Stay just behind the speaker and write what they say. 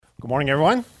Good morning,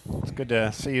 everyone. It's good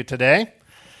to see you today.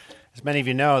 As many of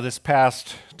you know, this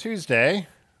past Tuesday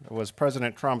was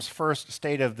President Trump's first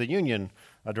State of the Union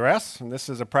address, and this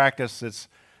is a practice that's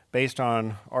based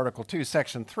on Article 2,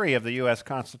 Section 3 of the U.S.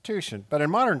 Constitution. But in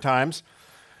modern times,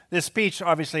 this speech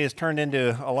obviously has turned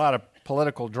into a lot of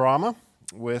political drama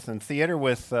in theater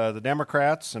with the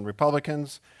Democrats and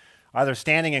Republicans either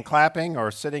standing and clapping or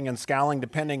sitting and scowling,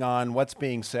 depending on what's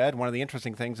being said. One of the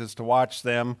interesting things is to watch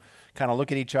them kind of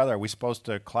look at each other. Are we supposed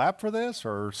to clap for this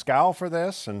or scowl for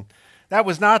this? And that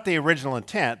was not the original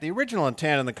intent. The original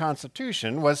intent in the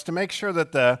Constitution was to make sure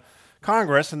that the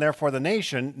Congress, and therefore the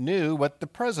nation, knew what the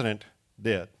president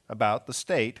did about the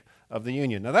state of the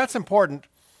Union. Now that's important,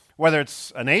 whether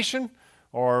it's a nation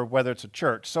or whether it's a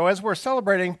church. So as we're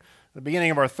celebrating the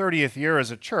beginning of our 30th year as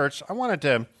a church, I wanted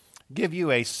to give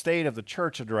you a State of the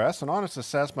Church address, an honest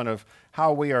assessment of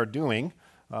how we are doing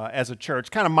as a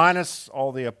church, kind of minus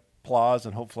all the applause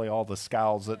and hopefully all the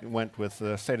scowls that went with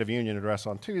the State of Union address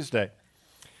on Tuesday.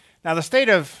 Now, the state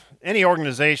of any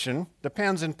organization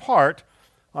depends in part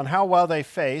on how well they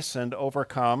face and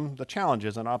overcome the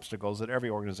challenges and obstacles that every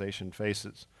organization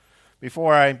faces.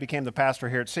 Before I became the pastor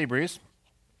here at Seabreeze,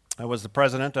 I was the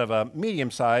president of a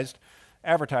medium-sized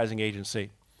advertising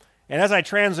agency. And as I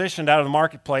transitioned out of the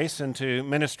marketplace into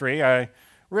ministry, I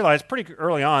realized pretty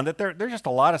early on that there's just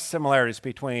a lot of similarities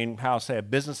between how, say, a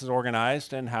business is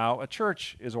organized and how a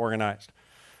church is organized.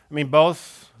 I mean,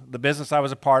 both the business I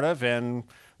was a part of and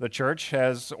the church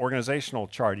has organizational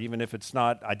chart. Even if it's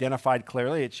not identified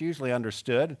clearly, it's usually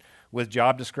understood with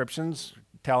job descriptions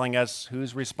telling us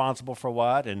who's responsible for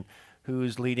what and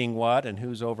who's leading what and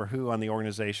who's over who on the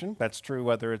organization. That's true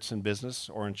whether it's in business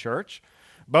or in church.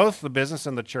 Both the business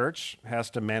and the church has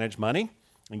to manage money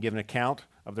and give an account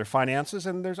of their finances,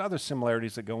 and there's other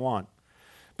similarities that go on.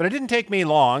 But it didn't take me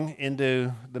long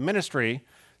into the ministry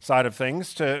side of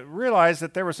things to realize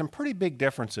that there were some pretty big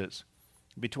differences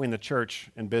between the church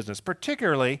and business,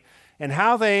 particularly in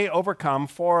how they overcome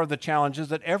four of the challenges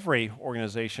that every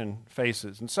organization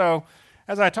faces. And so,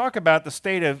 as I talk about the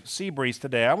state of Seabreeze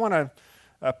today, I want to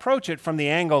approach it from the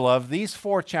angle of these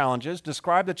four challenges,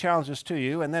 describe the challenges to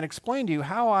you, and then explain to you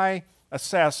how I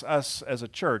assess us as a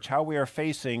church, how we are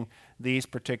facing these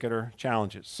particular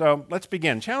challenges. So let's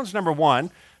begin. Challenge number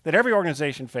one that every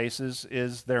organization faces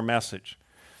is their message.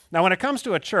 Now, when it comes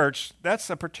to a church, that's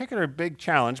a particular big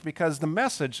challenge because the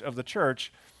message of the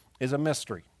church is a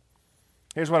mystery.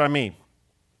 Here's what I mean.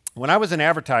 When I was in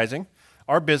advertising,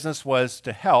 our business was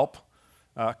to help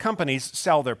companies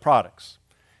sell their products.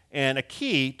 And a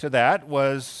key to that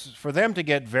was for them to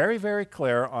get very, very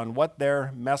clear on what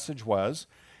their message was,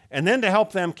 and then to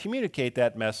help them communicate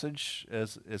that message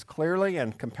as clearly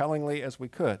and compellingly as we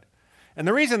could. And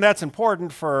the reason that's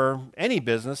important for any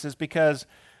business is because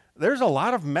there's a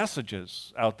lot of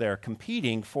messages out there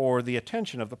competing for the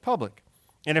attention of the public.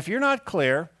 And if you're not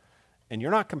clear and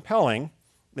you're not compelling,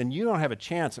 then you don't have a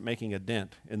chance at making a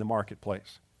dent in the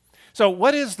marketplace. So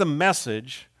what is the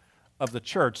message of the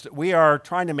church that we are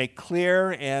trying to make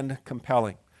clear and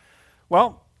compelling?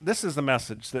 Well, this is the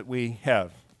message that we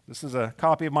have. This is a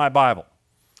copy of my Bible.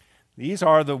 These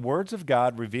are the words of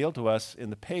God revealed to us in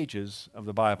the pages of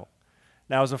the Bible.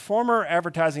 Now, as a former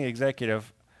advertising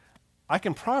executive, I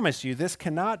can promise you this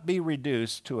cannot be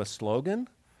reduced to a slogan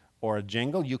or a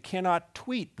jingle. You cannot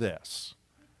tweet this.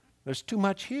 There's too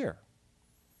much here.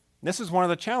 This is one of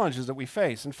the challenges that we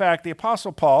face. In fact, the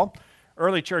Apostle Paul,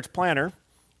 early church planner,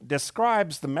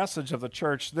 describes the message of the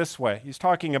church this way. He's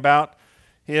talking about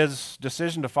his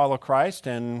decision to follow Christ,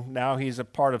 and now he's a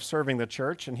part of serving the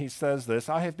church, and he says this: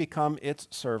 I have become its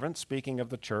servant, speaking of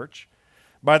the church,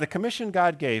 by the commission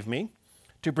God gave me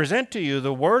to present to you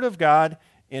the word of God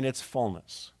in its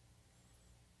fullness.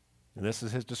 And this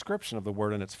is his description of the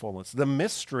word in its fullness. The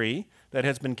mystery that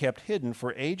has been kept hidden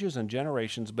for ages and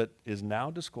generations, but is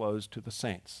now disclosed to the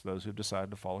saints, those who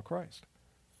decide to follow Christ.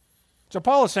 So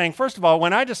Paul is saying, first of all,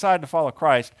 when I decided to follow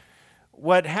Christ,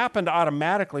 what happened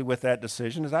automatically with that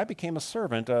decision is I became a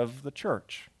servant of the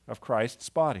church, of Christ's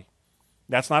body.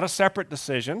 That's not a separate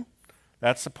decision.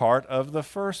 That's a part of the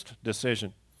first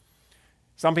decision.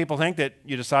 Some people think that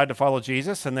you decide to follow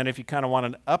Jesus, and then if you kind of want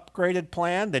an upgraded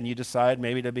plan, then you decide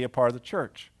maybe to be a part of the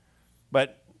church.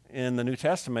 But in the New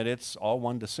Testament, it's all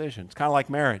one decision. It's kind of like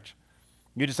marriage.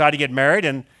 You decide to get married,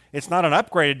 and it's not an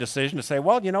upgraded decision to say,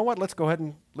 well, you know what, let's go ahead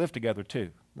and live together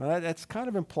too. Now, that's kind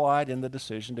of implied in the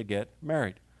decision to get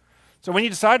married. So when you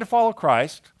decide to follow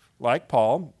Christ, like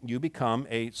Paul, you become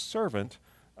a servant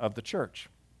of the church.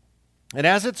 And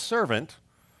as its servant,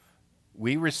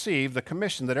 we receive the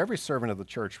commission that every servant of the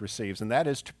church receives, and that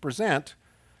is to present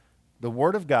the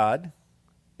Word of God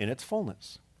in its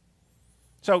fullness.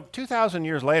 So 2,000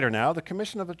 years later now, the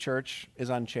commission of the church is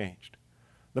unchanged.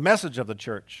 The message of the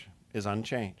church is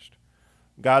unchanged.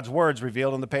 God's words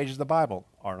revealed in the pages of the Bible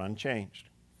are unchanged.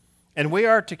 And we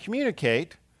are to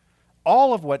communicate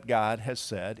all of what God has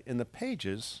said in the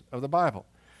pages of the Bible.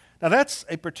 Now, that's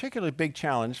a particularly big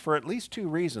challenge for at least two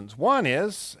reasons. One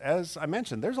is, as I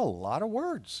mentioned, there's a lot of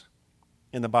words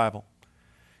in the Bible.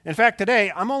 In fact,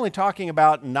 today, I'm only talking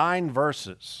about 9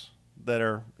 verses that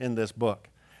are in this book.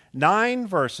 9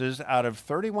 verses out of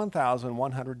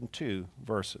 31,102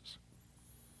 verses.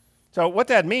 So what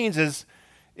that means is,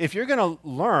 if you're going to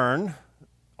learn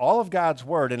all of God's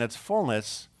Word in its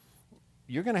fullness,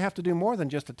 you're going to have to do more than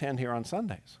just attend here on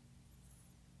Sundays.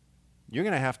 You're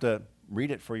going to have to read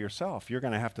it for yourself. You're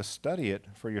going to have to study it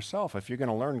for yourself if you're going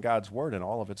to learn God's Word in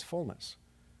all of its fullness.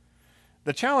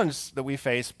 The challenge that we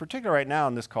face, particularly right now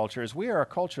in this culture, is we are a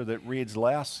culture that reads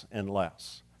less and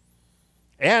less.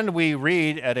 And we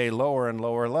read at a lower and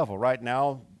lower level. Right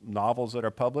now, novels that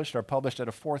are published at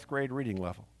a 4th grade reading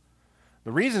level.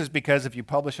 The reason is because if you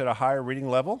publish at a higher reading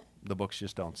level, the books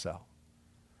just don't sell.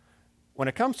 When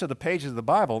it comes to the pages of the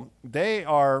Bible, they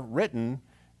are written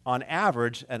on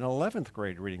average at an 11th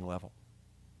grade reading level.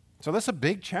 So that's a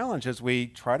big challenge as we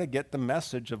try to get the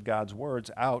message of God's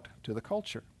words out to the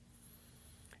culture.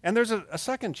 And there's a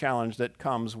second challenge that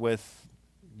comes with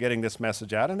getting this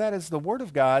message out, and that is the Word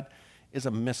of God is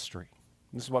a mystery.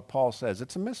 This is what Paul says.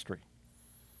 It's a mystery.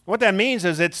 What that means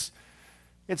is it's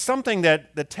something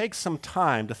that takes some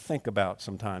time to think about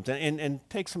sometimes and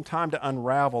takes some time to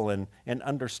unravel and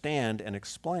understand and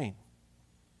explain.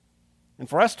 And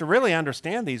for us to really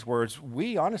understand these words,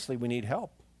 we need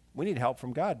help. We need help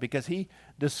from God because He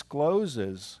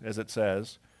discloses, as it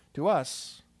says, to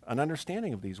us an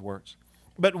understanding of these words.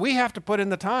 But we have to put in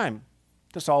the time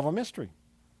to solve a mystery.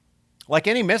 Like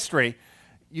any mystery,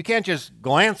 you can't just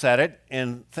glance at it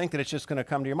and think that it's just going to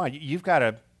come to your mind. You've got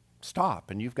to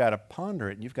stop and you've got to ponder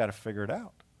it and you've got to figure it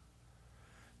out.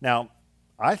 Now,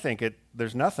 I think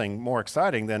there's nothing more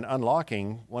exciting than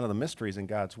unlocking one of the mysteries in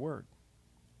God's Word.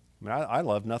 I mean, I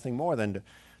love nothing more than to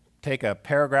take a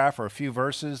paragraph or a few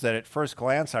verses that at first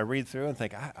glance I read through and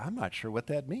think, I'm not sure what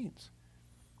that means.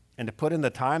 And to put in the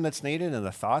time that's needed and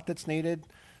the thought that's needed.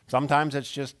 Sometimes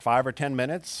it's just 5 or 10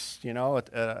 minutes, at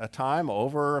a time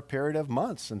over a period of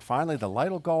months. And finally the light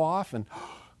will go off and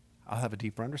I'll have a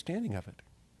deeper understanding of it.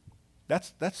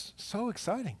 That's so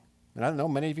exciting. And I know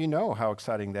many of you know how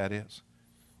exciting that is.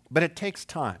 But it takes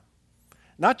time.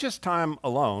 Not just time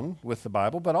alone with the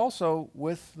Bible, but also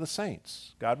with the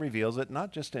saints. God reveals it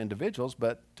not just to individuals,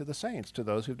 but to the saints, to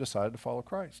those who've decided to follow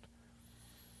Christ.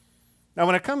 Now,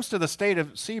 when it comes to the state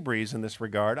of Seabreeze in this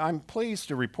regard, I'm pleased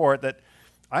to report that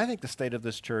I think the state of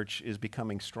this church is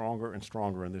becoming stronger and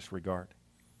stronger in this regard.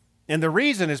 And the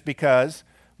reason is because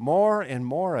more and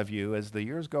more of you, as the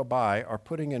years go by, are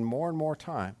putting in more and more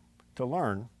time to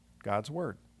learn God's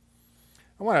Word.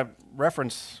 I want to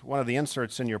reference one of the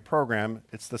inserts in your program.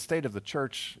 It's the State of the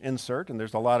Church insert, and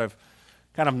there's a lot of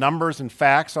kind of numbers and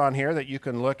facts on here that you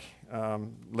can look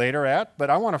later at, but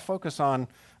I want to focus on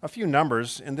a few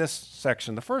numbers in this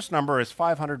section. The first number is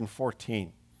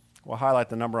 514. We'll highlight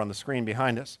the number on the screen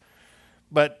behind us.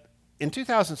 But in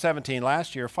 2017,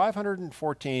 last year,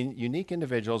 514 unique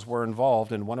individuals were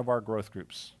involved in one of our growth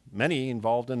groups, many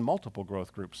involved in multiple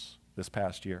growth groups this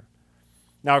past year.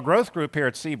 Now, a growth group here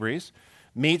at Seabreeze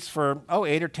meets for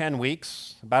 8 or 10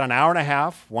 weeks, about an hour and a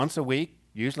half, once a week,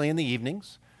 usually in the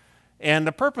evenings. And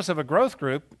the purpose of a growth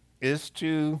group is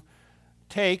to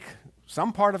take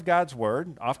some part of God's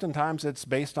Word, oftentimes it's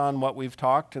based on what we've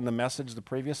talked in the message the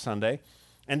previous Sunday,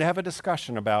 and to have a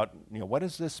discussion about, what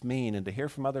does this mean, and to hear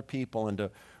from other people, and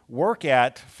to work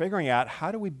at figuring out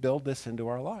how do we build this into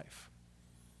our life.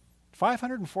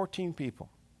 514 people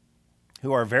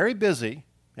who are very busy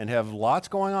and have lots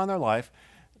going on in their life,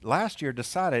 last year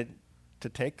decided to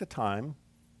take the time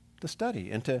to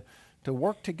study and to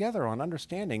work together on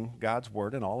understanding God's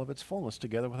Word in all of its fullness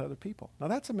together with other people. Now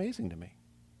that's amazing to me.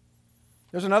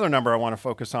 There's another number I want to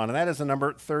focus on, and that is the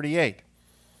number 38.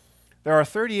 There are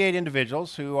 38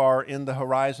 individuals who are in the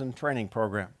Horizon Training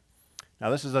Program. Now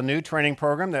this is a new training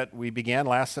program that we began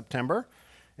last September,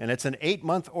 and it's an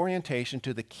 8-month orientation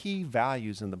to the key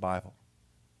values in the Bible.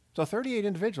 So 38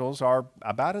 individuals are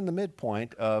about in the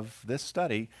midpoint of this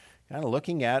study, kind of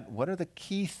looking at what are the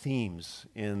key themes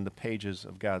in the pages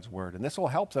of God's Word. And this will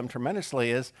help them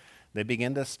tremendously as they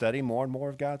begin to study more and more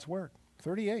of God's Word.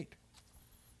 38.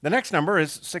 The next number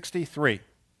is 63.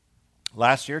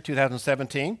 Last year,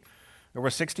 2017, there were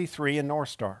 63 in North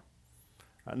Star.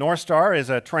 North Star is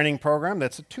a training program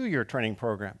that's a 2-year training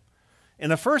program. In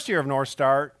the first year of North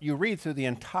Star, you read through the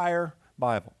entire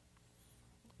Bible.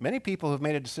 many people who've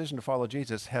made a decision to follow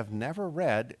Jesus have never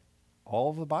read all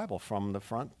of the Bible from the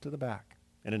front to the back.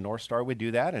 And in North Star, we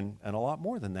do that and a lot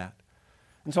more than that.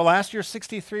 And so last year,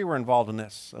 63 were involved in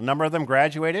this. A number of them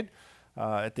graduated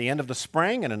at the end of the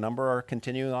spring, and a number are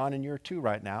continuing on in year 2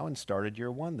 right now and started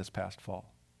year 1 this past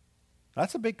fall.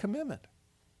 That's a big commitment.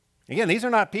 Again, these are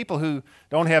not people who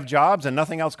don't have jobs and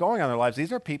nothing else going on in their lives.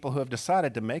 These are people who have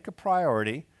decided to make a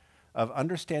priority of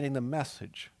understanding the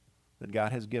message that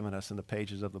God has given us in the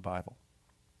pages of the Bible.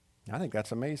 I think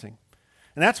that's amazing.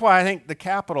 And that's why I think the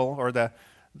capital or the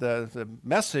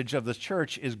message of the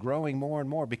church is growing more and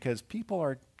more, because people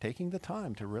are taking the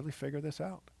time to really figure this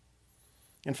out.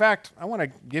 In fact, I want to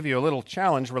give you a little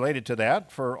challenge related to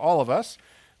that for all of us.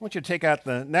 I want you to take out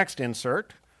the next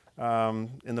insert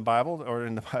in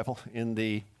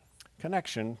the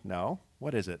connection. No,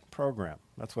 what is it? Program.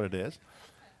 That's what it is.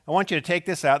 I want you to take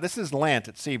this out. This is Lent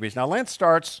at Seabreeze. Now, Lent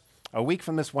starts a week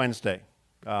from this Wednesday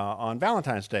on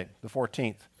Valentine's Day, the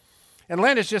 14th. And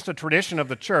Lent is just a tradition of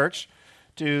the church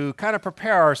to kind of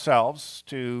prepare ourselves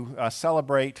to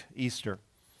celebrate Easter.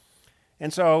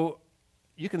 And so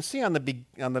you can see on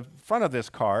the front of this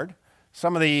card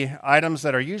some of the items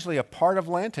that are usually a part of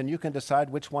Lent, and you can decide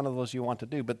which one of those you want to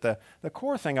do. But the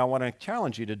core thing I want to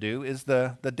challenge you to do is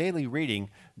the daily reading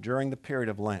during the period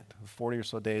of Lent, 40 or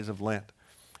so days of Lent.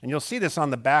 And you'll see this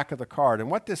on the back of the card. And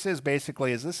what this is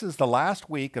basically is this is the last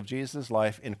week of Jesus'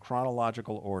 life in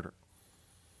chronological order.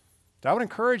 So I would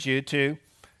encourage you to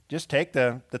just take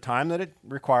the time that it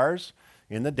requires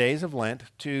in the days of Lent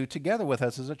to, together with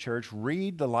us as a church,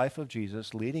 read the life of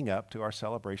Jesus leading up to our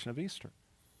celebration of Easter.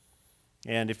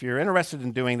 And if you're interested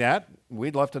in doing that,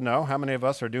 we'd love to know how many of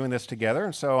us are doing this together.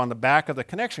 And so on the back of the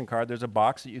connection card, there's a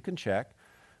box that you can check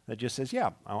that just says,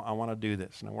 yeah, I want to do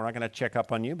this. Now, we're not going to check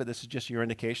up on you, but this is just your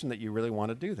indication that you really want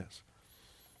to do this.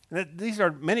 And these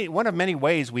are one of many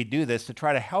ways we do this to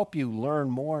try to help you learn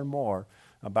more and more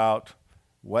about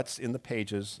what's in the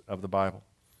pages of the Bible.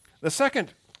 The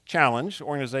second challenge,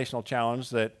 organizational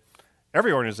challenge, that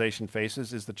every organization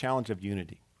faces is the challenge of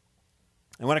unity.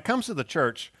 And when it comes to the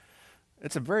church,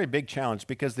 it's a very big challenge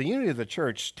because the unity of the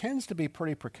church tends to be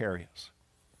pretty precarious.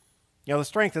 You know, the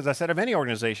strength, as I said, of any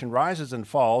organization rises and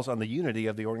falls on the unity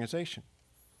of the organization.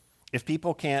 If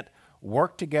people can't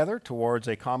work together towards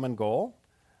a common goal,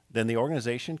 then the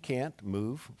organization can't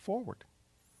move forward.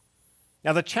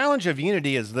 Now, the challenge of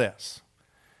unity is this.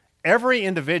 Every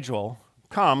individual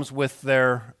comes with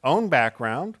their own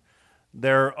background,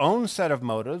 their own set of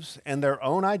motives, and their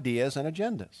own ideas and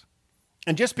agendas.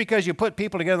 And just because you put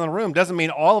people together in a room doesn't mean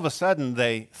all of a sudden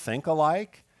they think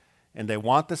alike and they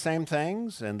want the same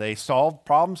things and they solve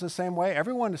problems the same way.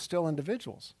 Everyone is still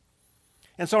individuals.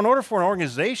 And so in order for an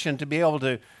organization to be able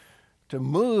to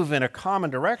move in a common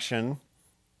direction,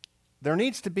 there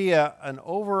needs to be an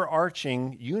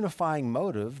overarching, unifying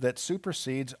motive that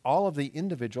supersedes all of the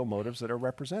individual motives that are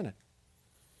represented.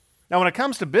 Now, when it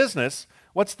comes to business,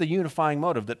 what's the unifying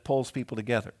motive that pulls people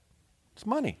together? It's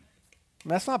money.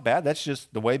 And that's not bad. That's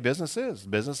just the way business is.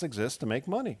 Business exists to make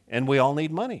money, and we all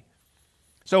need money.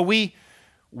 So we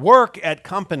work at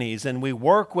companies and we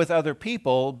work with other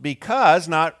people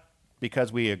not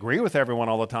because we agree with everyone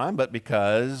all the time, but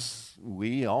because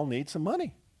we all need some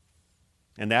money.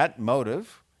 And that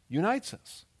motive unites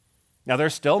us. Now,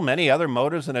 there's still many other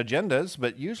motives and agendas,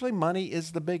 but usually money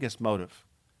is the biggest motive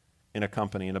in a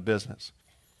company, in a business.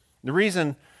 The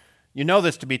reason you know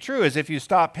this to be true is if you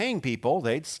stop paying people,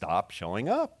 they'd stop showing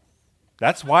up.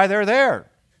 That's why they're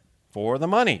there, for the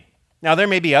money. Now, there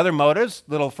may be other motives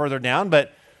a little further down,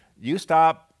 but you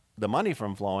stop the money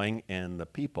from flowing and the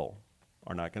people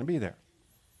are not going to be there.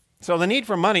 So the need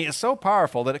for money is so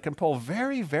powerful that it can pull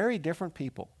very, very different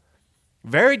people,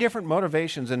 very different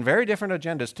motivations and very different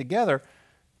agendas together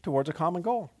towards a common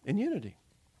goal in unity.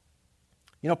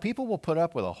 You know, people will put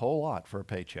up with a whole lot for a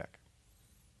paycheck.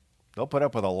 They'll put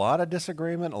up with a lot of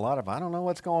disagreement, a lot of, I don't know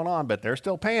what's going on, but they're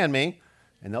still paying me,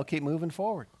 and they'll keep moving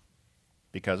forward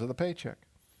because of the paycheck.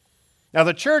 Now,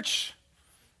 the church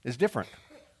is different.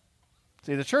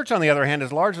 See, the church, on the other hand,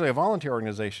 is largely a volunteer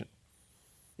organization.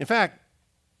 In fact,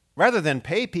 rather than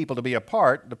pay people to be a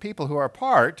part, the people who are a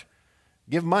part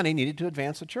give money needed to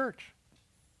advance the church.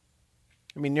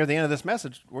 I mean, near the end of this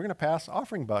message, we're going to pass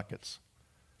offering buckets.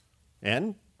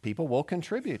 And people will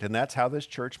contribute, and that's how this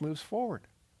church moves forward.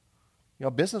 You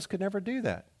know, business could never do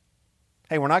that.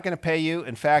 Hey, we're not going to pay you.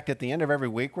 In fact, at the end of every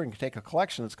week, we're going to take a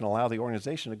collection that's going to allow the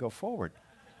organization to go forward.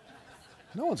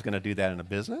 No one's going to do that in a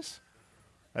business.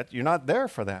 You're not there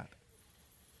for that.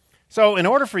 So in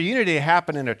order for unity to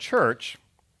happen in a church,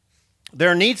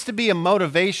 there needs to be a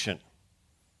motivation,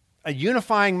 a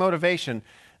unifying motivation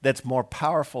that's more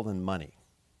powerful than money.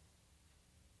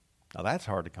 Now that's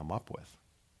hard to come up with,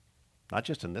 not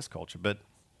just in this culture, but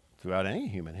throughout any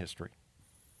human history.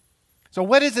 So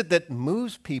what is it that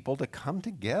moves people to come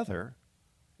together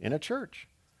in a church?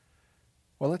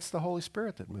 Well, it's the Holy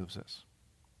Spirit that moves us.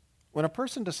 When a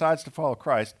person decides to follow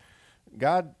Christ,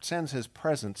 God sends his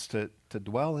presence to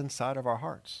dwell inside of our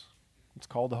hearts. It's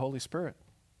called the Holy Spirit.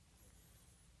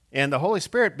 And the Holy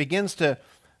Spirit begins to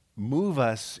move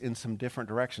us in some different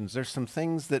directions. There's some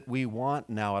things that we want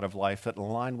now out of life that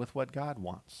align with what God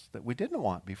wants, that we didn't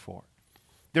want before.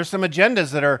 There's some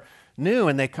agendas that are new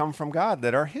and they come from God,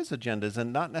 that are his agendas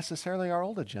and not necessarily our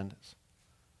old agendas.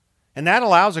 And that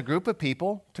allows a group of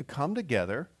people to come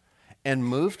together and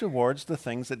move towards the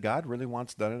things that God really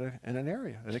wants done in an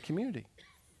area, in a community.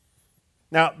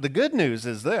 Now, the good news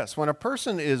is this. When a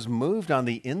person is moved on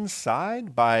the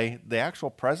inside by the actual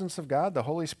presence of God, the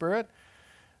Holy Spirit,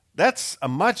 that's a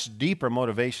much deeper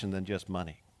motivation than just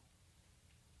money.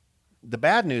 The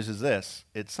bad news is this.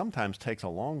 It sometimes takes a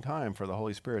long time for the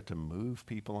Holy Spirit to move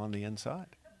people on the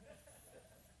inside.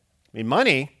 I mean,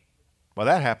 money, well,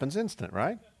 that happens instant,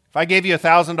 right? If I gave you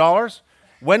 $1,000,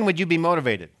 when would you be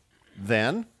motivated?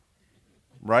 Then,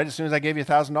 right as soon as I gave you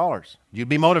 $1,000, you'd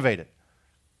be motivated.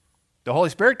 The Holy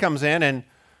Spirit comes in and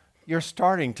you're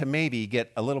starting to maybe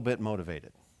get a little bit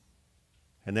motivated.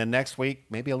 And then next week,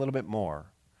 maybe a little bit more.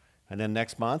 And then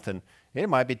next month, and it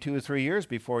might be 2 or 3 years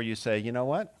before you say, you know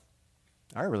what?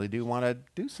 I really do want to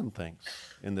do some things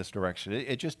in this direction.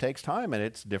 It just takes time, and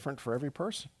it's different for every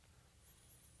person.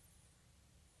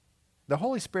 The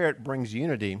Holy Spirit brings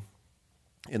unity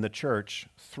in the church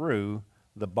through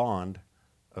the bond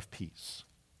of peace.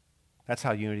 That's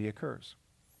how unity occurs.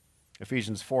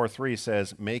 Ephesians 4:3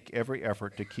 says, make every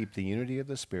effort to keep the unity of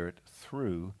the Spirit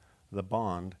through the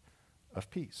bond of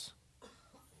peace.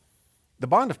 The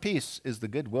bond of peace is the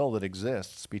goodwill that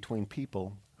exists between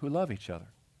people who love each other.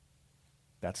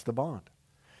 That's the bond.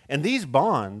 And these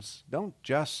bonds don't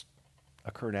just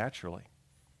occur naturally.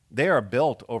 They are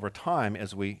built over time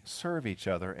as we serve each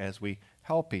other, as we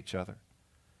help each other.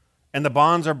 And the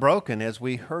bonds are broken as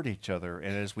we hurt each other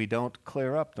and as we don't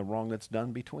clear up the wrong that's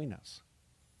done between us.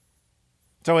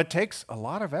 So it takes a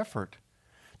lot of effort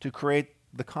to create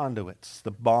the conduits,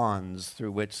 the bonds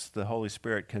through which the Holy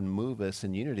Spirit can move us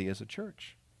in unity as a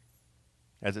church.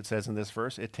 As it says in this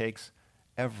verse, it takes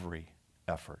every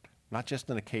effort, not just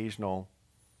an occasional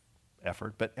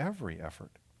effort, but every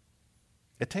effort.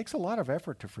 It takes a lot of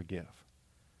effort to forgive.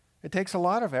 It takes a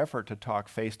lot of effort to talk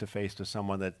face-to-face to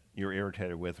someone that you're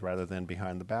irritated with rather than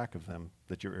behind the back of them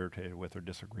that you're irritated with or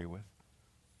disagree with.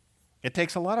 It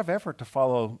takes a lot of effort to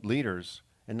follow leaders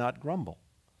and not grumble.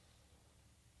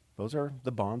 Those are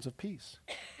the bonds of peace.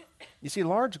 You see,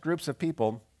 large groups of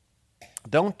people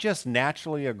don't just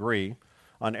naturally agree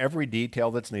on every detail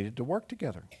that's needed to work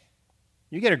together.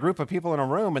 You get a group of people in a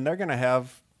room and they're going to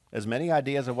have as many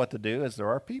ideas of what to do as there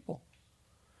are people.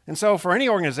 And so for any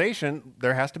organization,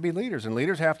 there has to be leaders, and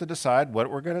leaders have to decide what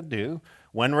we're going to do,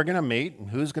 when we're going to meet, and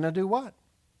who's going to do what.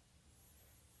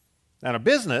 Now, in a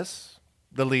business,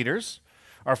 the leaders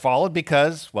are followed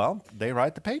because, well, they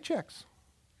write the paychecks.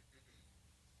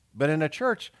 But in a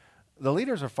church, the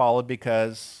leaders are followed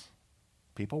because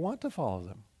people want to follow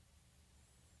them.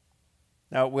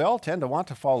 Now, we all tend to want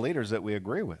to follow leaders that we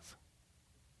agree with.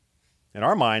 In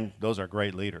our mind, those are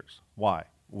great leaders. Why?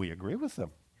 We agree with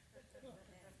them.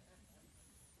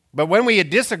 But when we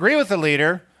disagree with the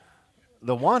leader,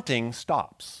 the wanting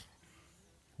stops.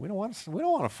 We don't want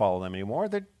to follow them anymore.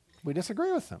 We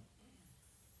disagree with them.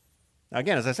 Now,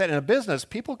 again, as I said, in a business,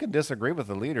 people can disagree with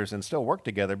the leaders and still work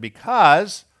together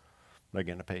because they're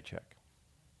getting a paycheck.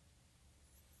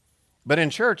 But in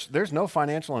church, there's no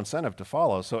financial incentive to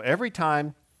follow. So every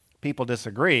time people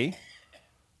disagree,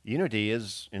 unity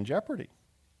is in jeopardy.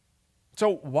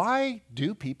 So why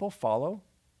do people follow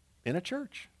in a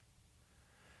church?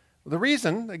 The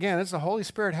reason, again, is the Holy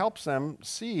Spirit helps them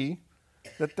see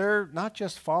that they're not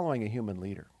just following a human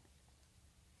leader.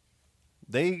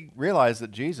 They realize that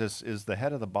Jesus is the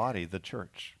head of the body, the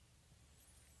church,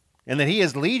 and that he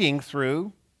is leading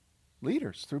through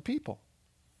leaders, through people.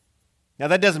 Now,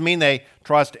 that doesn't mean they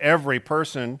trust every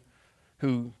person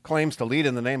who claims to lead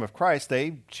in the name of Christ.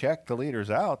 They check the leaders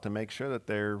out to make sure that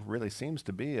there really seems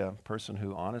to be a person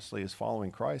who honestly is following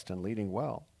Christ and leading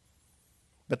well.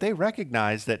 But they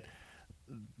recognize that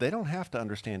they don't have to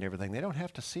understand everything. They don't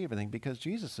have to see everything because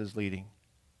Jesus is leading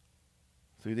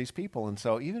through these people. And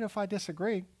so even if I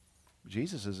disagree,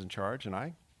 Jesus is in charge and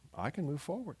I can move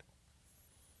forward.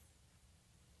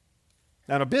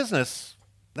 Now, in a business,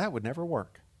 that would never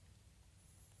work.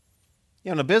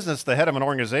 In a business, the head of an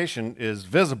organization is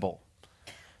visible,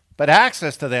 but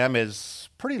access to them is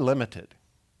pretty limited.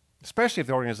 especially if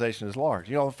the organization is large.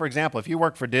 For example, if you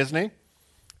work for Disney,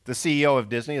 the CEO of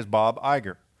Disney is Bob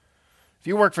Iger. If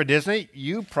you work for Disney,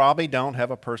 you probably don't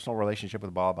have a personal relationship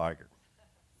with Bob Iger.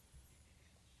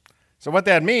 So what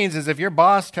that means is if your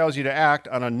boss tells you to act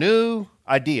on a new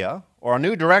idea or a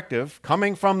new directive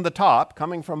coming from the top,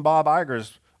 coming from Bob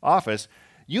Iger's office,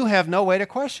 you have no way to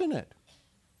question it.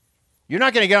 You're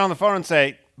not going to get on the phone and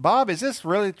say, Bob, is this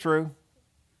really true?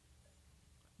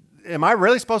 Am I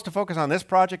really supposed to focus on this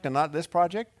project and not this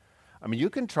project? I mean, you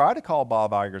can try to call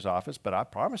Bob Iger's office, but I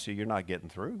promise you're not getting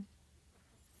through.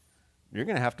 You're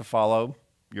going to have to follow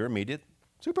your immediate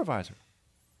supervisor,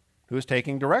 who is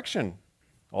taking direction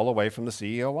all the way from the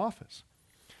CEO office.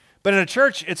 But in a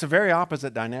church, it's a very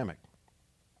opposite dynamic.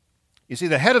 You see,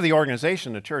 the head of the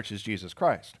organization, the church, is Jesus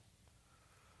Christ.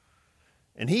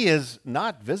 And he is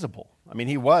not visible. I mean,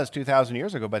 he was 2,000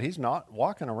 years ago, but he's not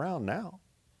walking around now.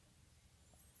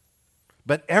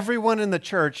 But everyone in the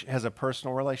church has a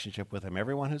personal relationship with him.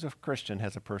 Everyone who's a Christian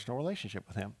has a personal relationship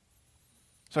with him.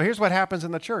 So here's what happens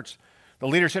in the church. The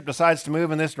leadership decides to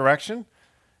move in this direction,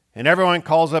 and everyone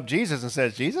calls up Jesus and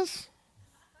says, Jesus,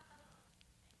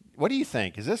 what do you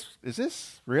think? Is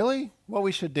this really what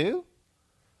we should do?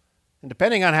 And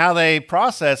depending on how they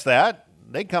process that,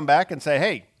 they come back and say,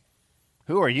 hey,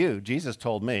 who are you? Jesus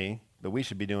told me that we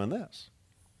should be doing this.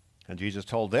 And Jesus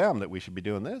told them that we should be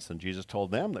doing this. And Jesus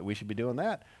told them that we should be doing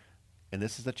that. And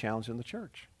this is the challenge in the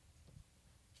church.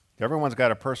 Everyone's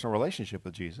got a personal relationship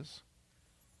with Jesus.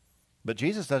 But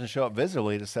Jesus doesn't show up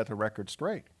visibly to set the record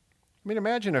straight. I mean,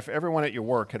 imagine if everyone at your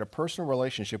work had a personal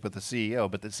relationship with the CEO,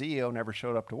 but the CEO never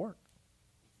showed up to work.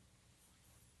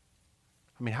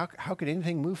 I mean, how could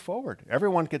anything move forward?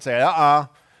 Everyone could say,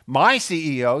 my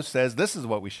CEO says this is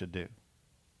what we should do.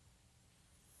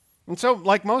 And so,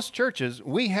 like most churches,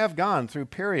 we have gone through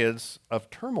periods of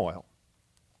turmoil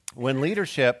when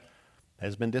leadership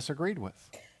has been disagreed with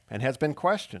and has been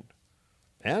questioned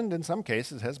and, in some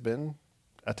cases, has been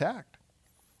attacked.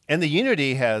 And the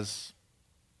unity has,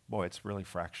 it's really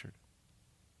fractured.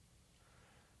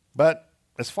 But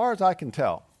as far as I can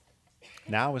tell,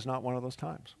 now is not one of those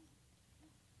times.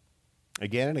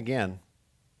 Again and again,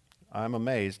 I'm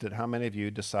amazed at how many of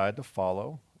you decide to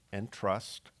follow and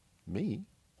trust me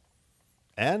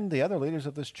and the other leaders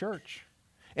of this church.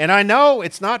 And I know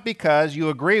it's not because you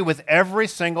agree with every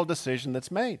single decision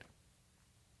that's made.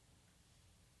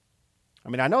 I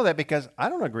mean, I know that because I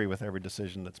don't agree with every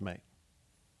decision that's made.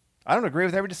 I don't agree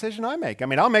with every decision I make. I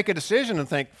mean, I'll make a decision and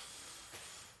think,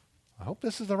 I hope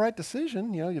this is the right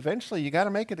decision. Eventually you got to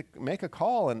make a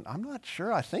call, and I'm not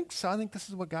sure. I think so. I think this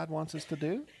is what God wants us to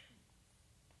do.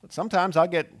 But sometimes I'll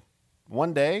get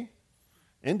one day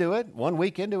into it, 1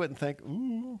 week into it, and think,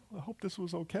 I hope this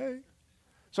was okay.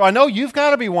 So I know you've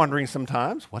got to be wondering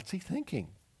sometimes, what's he thinking?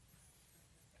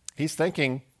 He's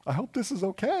thinking, I hope this is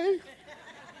okay.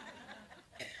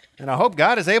 And I hope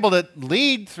God is able to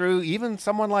lead through even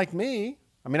someone like me.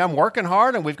 I mean, I'm working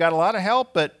hard and we've got a lot of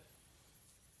help, but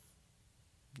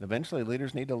eventually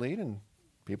leaders need to lead and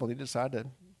people need to decide to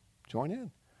join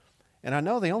in. And I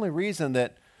know the only reason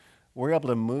that we're able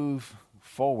to move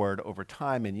forward over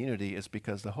time in unity is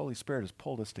because the Holy Spirit has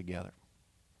pulled us together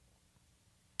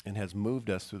and has moved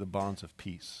us through the bonds of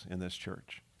peace in this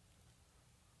church.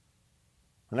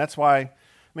 And that's why,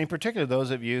 particularly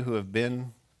those of you who have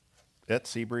been at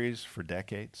Seabreeze for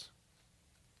decades,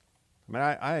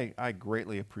 I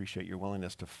greatly appreciate your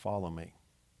willingness to follow me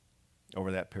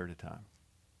over that period of time.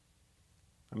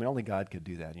 Only God could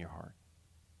do that in your heart,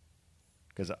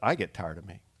 because I get tired of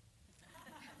me.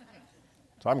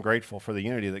 So I'm grateful for the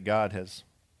unity that God has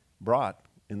brought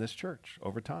in this church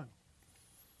over time.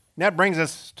 And that brings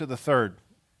us to the third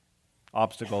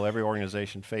obstacle every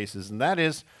organization faces, and that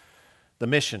is the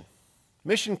mission.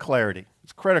 Mission clarity.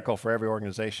 It's critical for every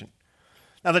organization.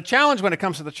 Now, the challenge when it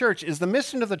comes to the church is the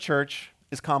mission of the church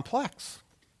is complex.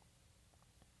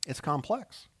 It's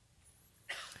complex.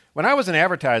 When I was in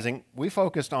advertising, we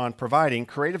focused on providing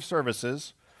creative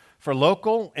services for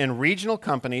local and regional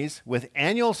companies with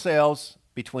annual sales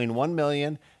between $1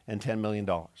 million and $10 million.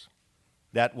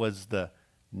 That was the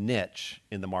niche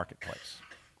in the marketplace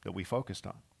that we focused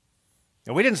on.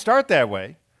 And we didn't start that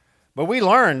way, but we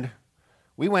learned.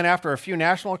 We went after a few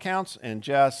national accounts and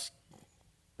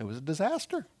it was a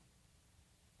disaster.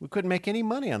 We couldn't make any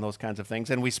money on those kinds of things.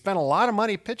 And we spent a lot of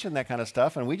money pitching that kind of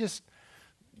stuff, and we just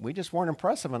weren't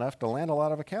impressive enough to land a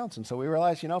lot of accounts. And so we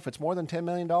realized, if it's more than $10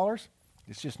 million,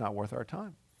 it's just not worth our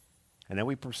time. And then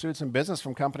we pursued some business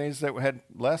from companies that had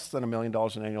less than $1 million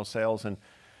in annual sales. And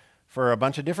for a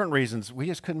bunch of different reasons, we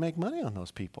just couldn't make money on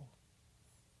those people.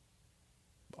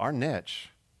 Our niche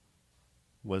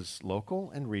was local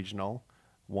and regional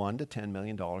 $1 to $10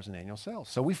 million in annual sales.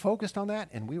 So we focused on that,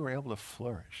 and we were able to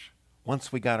flourish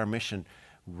once we got our mission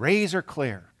razor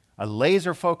clear, a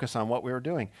laser focus on what we were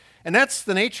doing. And that's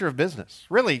the nature of business.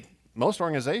 Really, most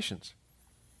organizations.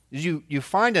 You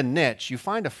find a niche, you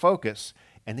find a focus,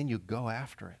 and then you go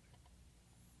after it.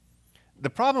 The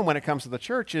problem when it comes to the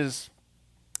church is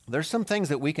there's some things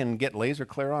that we can get laser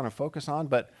clear on and focus on,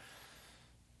 but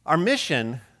our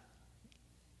mission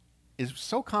is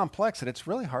so complex that it's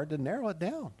really hard to narrow it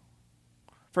down.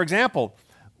 For example,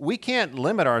 we can't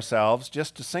limit ourselves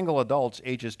just to single adults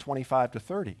ages 25 to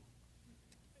 30.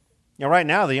 Right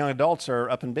now, the young adults are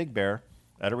up in Big Bear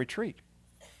at a retreat.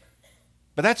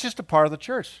 But that's just a part of the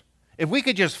church. If we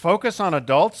could just focus on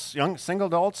adults, young single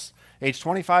adults, age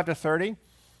 25 to 30,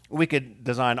 we could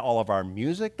design all of our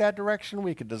music that direction.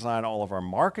 We could design all of our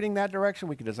marketing that direction.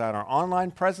 We could design our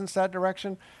online presence that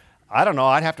direction. I don't know.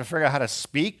 I'd have to figure out how to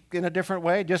speak in a different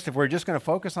way, just if we're just going to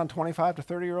focus on 25 to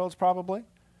 30-year-olds probably.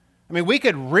 I mean, we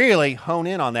could really hone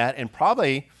in on that and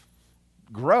probably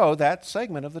grow that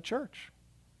segment of the church.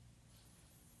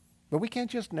 But we can't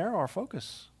just narrow our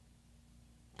focus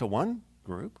to one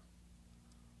group.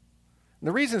 And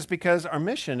the reason is because our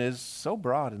mission is so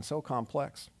broad and so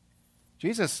complex.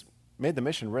 Jesus made the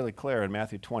mission really clear in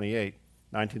Matthew 28,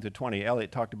 19 to 20.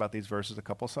 Elliot talked about these verses a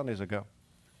couple Sundays ago.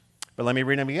 But let me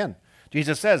read them again.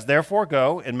 Jesus says, "Therefore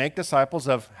go and make disciples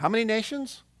of how many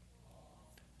nations?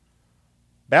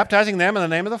 Baptizing them in the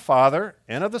name of the Father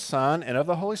and of the Son and of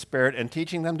the Holy Spirit, and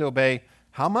teaching them to obey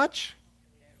how much?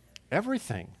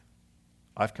 Everything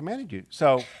I've commanded you."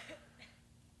 So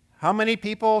how many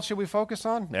people should we focus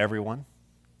on? Everyone.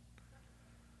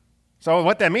 So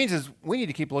what that means is we need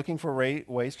to keep looking for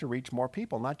ways to reach more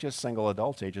people, not just single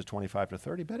adults ages 25 to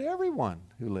 30, but everyone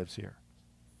who lives here.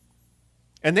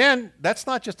 And then that's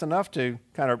not just enough to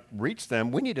kind of reach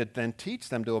them. We need to then teach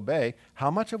them to obey how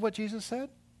much of what Jesus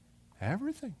said?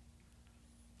 Everything.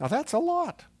 Now that's a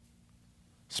lot,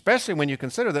 especially when you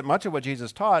consider that much of what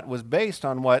Jesus taught was based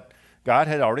on what God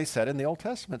had already said in the Old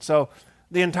Testament. So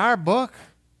the entire book,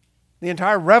 the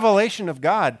entire revelation of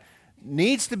God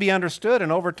needs to be understood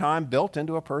and over time built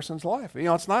into a person's life.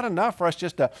 It's not enough for us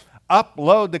just to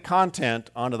upload the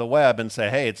content onto the web and say,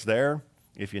 hey, it's there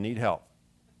if you need help.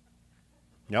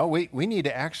 No, we need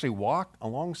to actually walk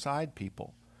alongside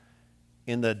people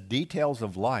in the details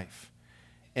of life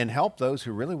and help those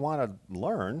who really want to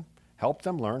learn, help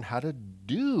them learn how to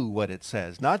do what it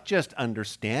says. Not just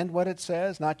understand what it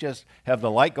says, not just have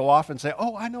the light go off and say,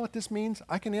 oh, I know what this means,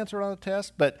 I can answer it on a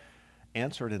test, but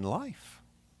answer it in life.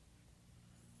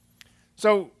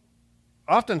 So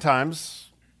oftentimes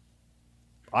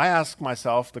I ask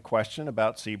myself the question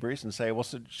about Seabreeze and say, well,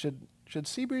 so should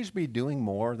Seabreeze be doing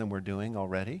more than we're doing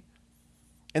already?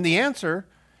 And the answer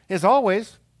is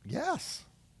always yes.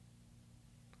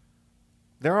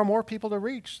 There are more people to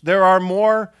reach. There are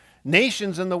more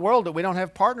nations in the world that we don't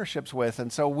have partnerships with,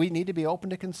 and so we need to be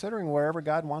open to considering wherever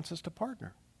God wants us to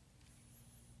partner.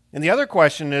 And the other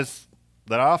question is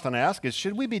that I often ask is,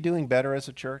 should we be doing better as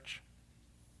a church?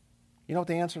 You know what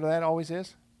the answer to that always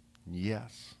is?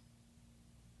 Yes,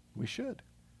 we should.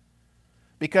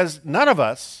 Because none of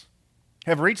us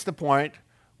have reached the point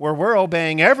where we're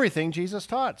obeying everything Jesus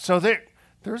taught. So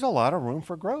there's a lot of room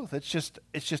for growth. It's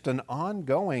just an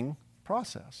ongoing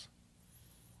process.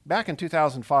 Back in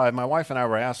 2005, my wife and I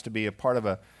were asked to be a part of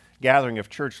a gathering of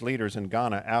church leaders in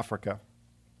Ghana, Africa.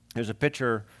 There's a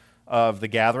picture of the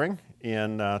gathering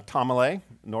in Tamale,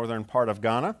 northern part of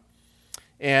Ghana.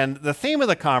 And the theme of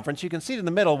the conference, you can see it in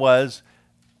the middle, was,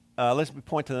 let's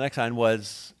point to the next line,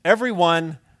 was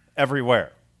everyone,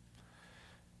 everywhere.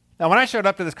 Now, when I showed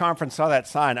up to this conference, saw that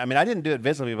sign, I didn't do it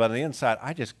visibly, but on the inside,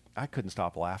 I couldn't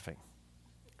stop laughing.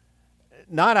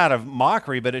 Not out of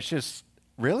mockery, but it's just,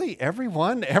 really?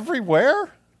 Everyone,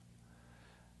 everywhere?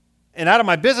 And out of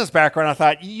my business background, I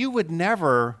thought, you would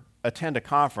never attend a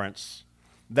conference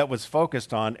that was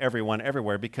focused on everyone,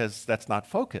 everywhere, because that's not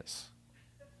focus.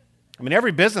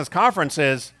 Every business conference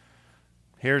is,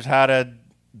 here's how to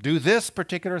do this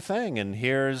particular thing, and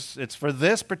it's for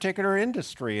this particular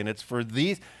industry, and it's for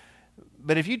these.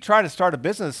 But if you try to start a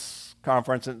business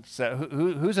conference and say,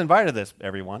 who's invited to this?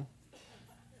 Everyone.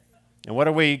 And what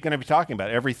are we going to be talking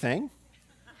about? Everything?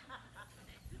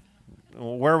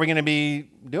 Where are we going to be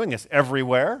doing this?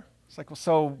 Everywhere? It's like, well,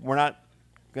 so we're not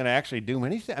going to actually do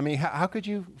anything? How could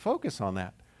you focus on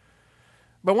that?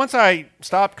 But once I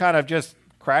stopped kind of just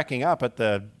cracking up at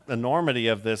the enormity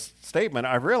of this statement,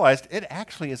 I realized it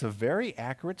actually is a very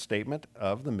accurate statement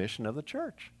of the mission of the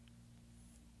church.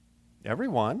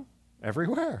 Everyone,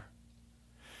 everywhere.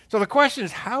 So the question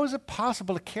is, how is it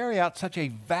possible to carry out such a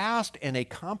vast and a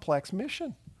complex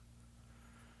mission?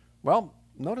 Well,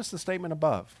 notice the statement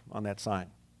above on that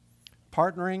sign.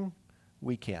 Partnering,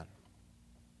 we can.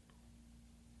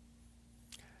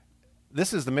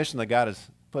 This is the mission that God has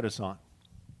put us on.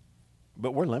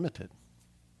 But we're limited.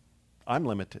 I'm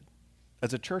limited.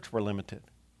 As a church, we're limited.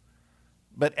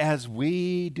 But as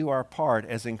we do our part,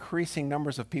 as increasing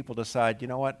numbers of people decide, you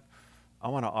know what, I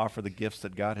want to offer the gifts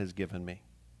that God has given me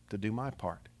to do my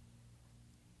part,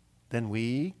 then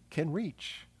we can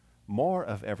reach more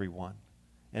of everyone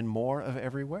and more of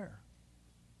everywhere.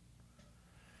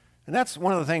 And that's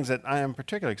one of the things that I am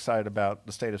particularly excited about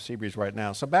the state of Seabreeze right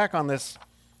now. So back on this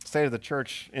State of the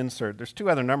Church insert, there's two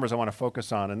other numbers I want to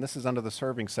focus on, and this is under the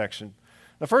serving section.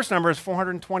 The first number is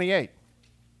 428.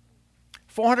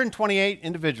 428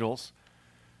 individuals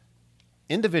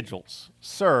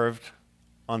served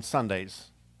on Sundays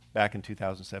back in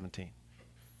 2017.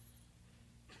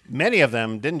 Many of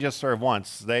them didn't just serve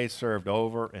once, they served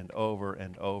over and over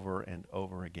and over and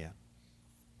over again,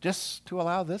 just to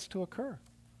allow this to occur.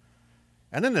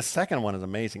 And then the second one is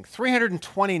amazing.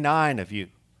 329 of you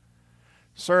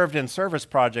served in service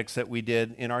projects that we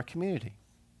did in our community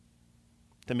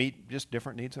to meet just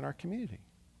different needs in our community.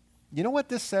 You know what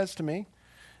this says to me?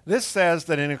 This says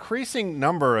that an increasing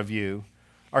number of you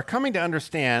are coming to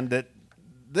understand that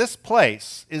this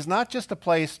place is not just a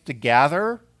place to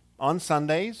gather on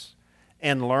Sundays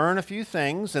and learn a few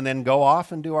things and then go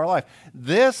off and do our life.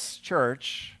 This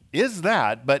church is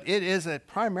that, but it is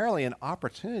primarily an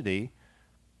opportunity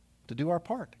to do our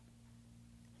part,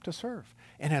 to serve.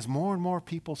 And as more and more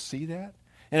people see that,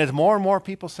 and as more and more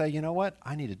people say, you know what,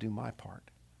 I need to do my part,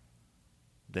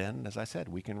 then, as I said,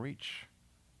 we can reach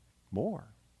more.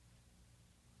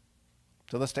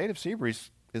 So the state of Seabreeze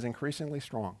is increasingly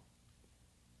strong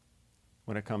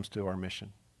when it comes to our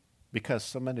mission, because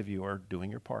so many of you are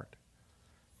doing your part.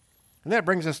 And that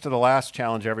brings us to the last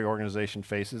challenge every organization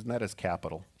faces, and that is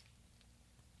capital.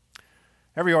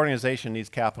 Every organization needs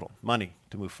capital, money,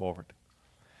 to move forward.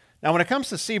 Now, when it comes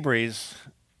to Seabreeze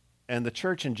and the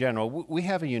church in general, we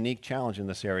have a unique challenge in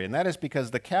this area, and that is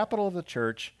because the capital of the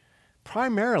church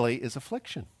primarily is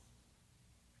affliction,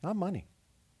 not money.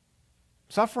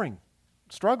 Suffering,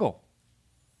 struggle.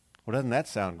 Well, doesn't that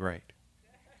sound great?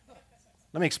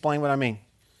 Let me explain what I mean.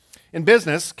 In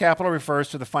business, capital refers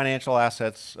to the financial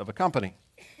assets of a company.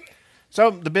 So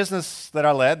the business that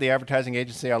I led, the advertising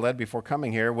agency I led before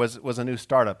coming here, was a new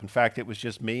startup. In fact, it was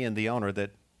just me and the owner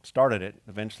that started it.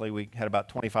 Eventually, we had about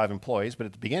 25 employees, but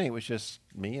at the beginning, it was just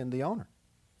me and the owner.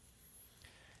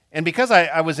 And because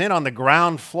I was in on the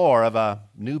ground floor of a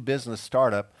new business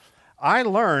startup, I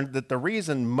learned that the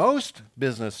reason most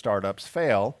business startups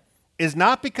fail is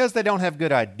not because they don't have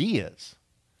good ideas,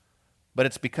 but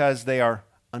it's because they are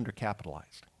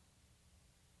undercapitalized.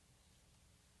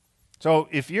 So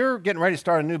if you're getting ready to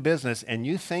start a new business and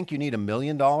you think you need $1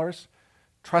 million,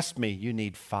 trust me, you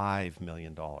need $5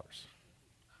 million.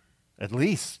 At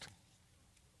least.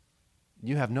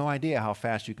 You have no idea how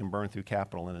fast you can burn through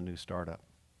capital in a new startup.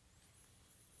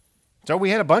 So we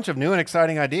had a bunch of new and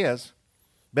exciting ideas,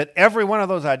 but every one of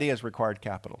those ideas required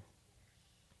capital.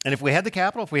 And if we had the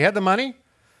capital, if we had the money,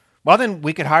 well, then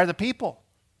we could hire the people.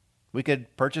 We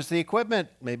could purchase the equipment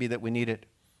maybe that we needed.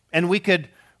 And we could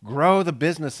grow the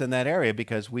business in that area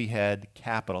because we had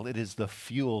capital. It is the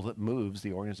fuel that moves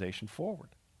the organization forward.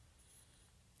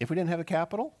 If we didn't have the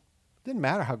capital, it didn't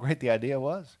matter how great the idea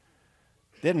was.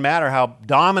 It didn't matter how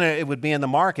dominant it would be in the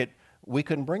market. We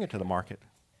couldn't bring it to the market.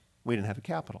 We didn't have the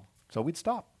capital. So we'd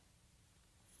stop.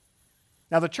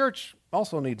 Now, the church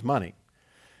also needs money.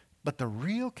 But the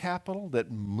real capital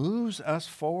that moves us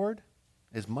forward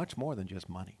is much more than just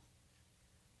money.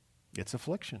 It's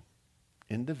affliction,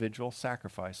 individual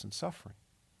sacrifice, and suffering.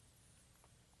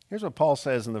 Here's what Paul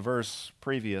says in the verse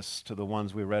previous to the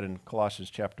ones we read in Colossians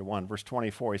chapter 1. Verse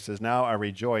 24, he says, "Now I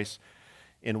rejoice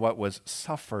in what was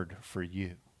suffered for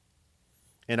you,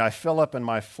 and I fill up in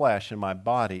my flesh and my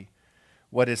body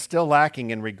what is still lacking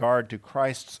in regard to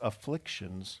Christ's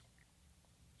afflictions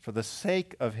for the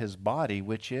sake of his body,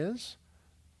 which is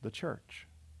the church."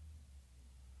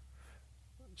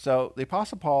 So the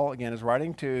Apostle Paul, again, is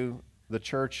writing to the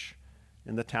church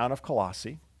in the town of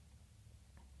Colossae.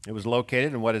 It was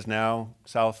located in what is now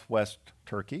southwest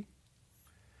Turkey.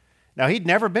 Now, he'd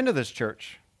never been to this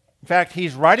church. In fact,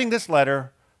 he's writing this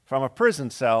letter from a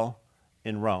prison cell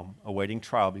in Rome, awaiting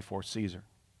trial before Caesar.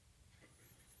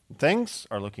 Things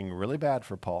are looking really bad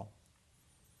for Paul,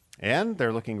 and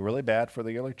they're looking really bad for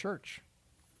the early church.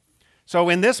 So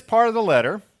in this part of the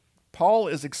letter, Paul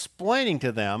is explaining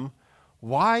to them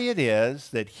why it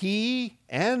is that he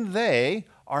and they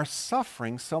are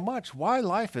suffering so much, why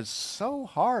life is so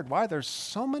hard, why there's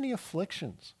so many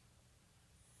afflictions.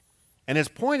 And his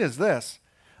point is this,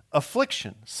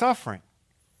 affliction, suffering,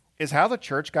 is how the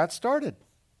church got started.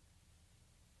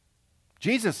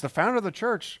 Jesus, the founder of the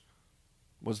church,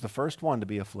 was the first one to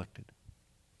be afflicted.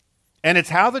 And it's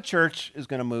how the church is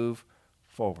going to move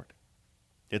forward.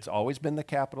 It's always been the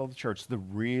capital of the church, the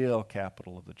real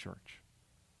capital of the church.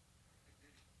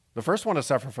 The first one to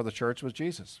suffer for the church was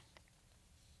Jesus.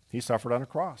 He suffered on a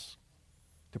cross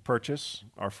to purchase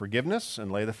our forgiveness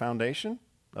and lay the foundation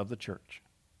of the church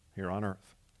here on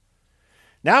earth.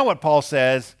 Now what Paul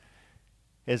says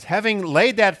is, having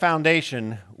laid that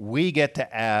foundation, we get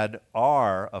to add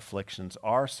our afflictions,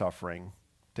 our suffering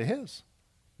to his.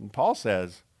 And Paul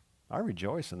says, I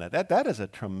rejoice in that. That is a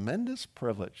tremendous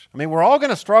privilege. I mean, we're all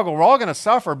going to struggle, we're all going to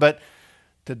suffer, but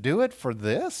to do it for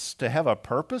this, to have a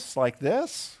purpose like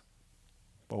this,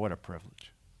 well, what a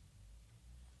privilege.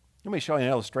 Let me show you an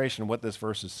illustration of what this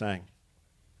verse is saying.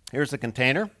 Here's the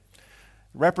container. It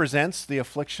represents the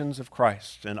afflictions of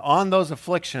Christ. And on those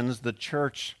afflictions, the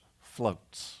church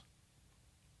floats,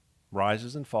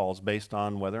 rises and falls based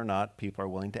on whether or not people are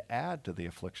willing to add to the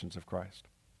afflictions of Christ.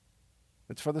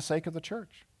 It's for the sake of the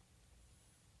church.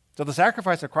 So the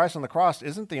sacrifice of Christ on the cross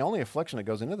isn't the only affliction that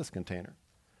goes into this container.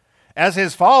 As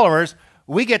his followers,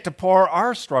 we get to pour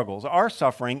our struggles, our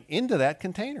suffering into that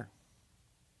container.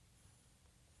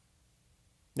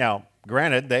 Now,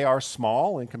 granted, they are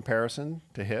small in comparison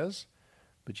to his,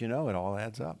 but you know, it all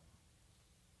adds up.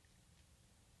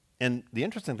 And the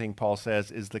interesting thing Paul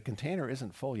says is the container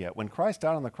isn't full yet. When Christ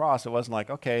died on the cross, it wasn't like,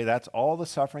 okay, that's all the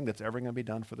suffering that's ever going to be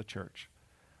done for the church.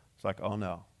 It's like, oh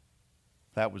no,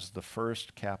 that was the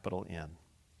first capital N,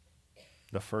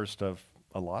 the first of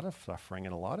a lot of suffering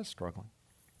and a lot of struggling.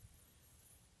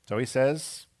 So he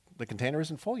says the container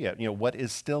isn't full yet. You know, what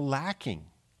is still lacking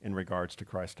in regards to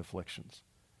Christ's afflictions?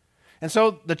 And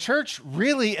so the church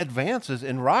really advances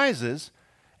and rises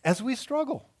as we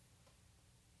struggle.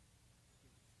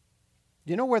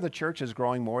 Do you know where the church is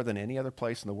growing more than any other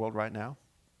place in the world right now?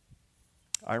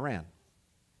 Iran.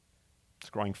 It's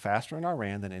growing faster in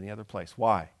Iran than any other place.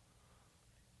 Why?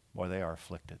 Boy, they are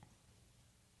afflicted.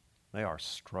 They are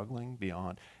struggling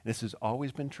beyond. This has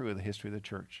always been true of the history of the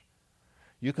church.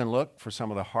 You can look for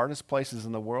some of the hardest places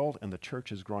in the world, and the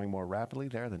church is growing more rapidly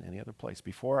there than any other place.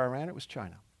 Before Iran, it was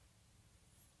China.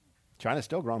 China's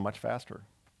still growing much faster.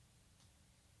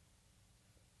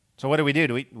 So what do?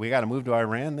 We got to move to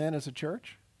Iran then as a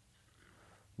church?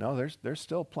 No, there's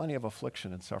still plenty of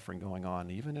affliction and suffering going on,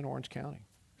 even in Orange County.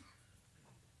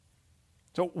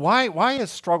 So why is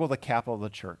struggle the capital of the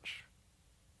church?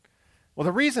 Well,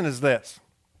 the reason is this.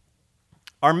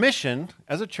 Our mission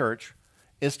as a church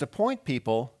is to point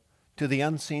people to the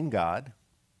unseen God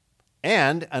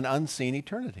and an unseen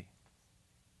eternity.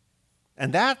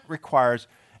 And that requires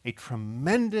a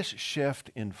tremendous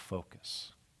shift in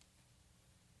focus.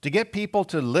 To get people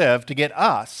to live, to get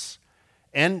us,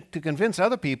 and to convince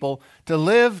other people to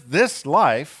live this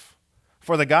life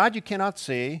for the God you cannot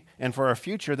see and for a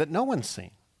future that no one's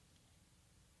seen.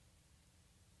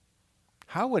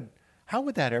 How would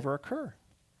that ever occur?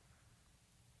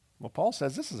 Well, Paul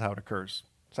says this is how it occurs.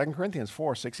 2 Corinthians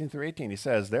 4, 16 through 18, he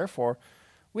says, therefore,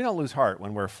 we don't lose heart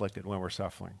when we're afflicted, when we're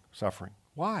suffering.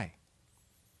 Why?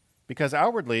 Because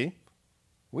outwardly,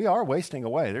 we are wasting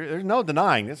away. There's no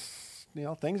denying this.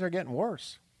 Things are getting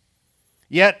worse.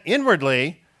 Yet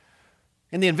inwardly,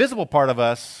 in the invisible part of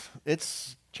us,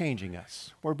 it's changing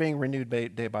us. We're being renewed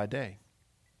day by day.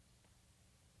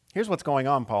 Here's what's going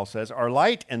on, Paul says. Our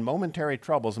light and momentary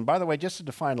troubles, and by the way, just to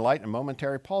define light and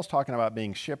momentary, Paul's talking about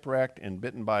being shipwrecked and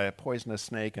bitten by a poisonous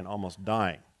snake and almost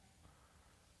dying.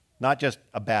 Not just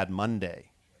a bad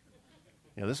Monday.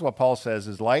 This is what Paul says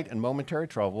is light and momentary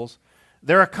troubles.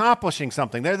 They're accomplishing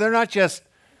something. They're not just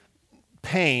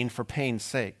pain for pain's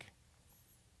sake.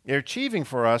 They're achieving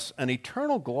for us an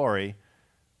eternal glory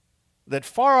that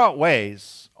far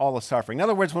outweighs all the suffering. In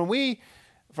other words, when we,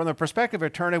 from the perspective of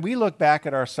eternity, we look back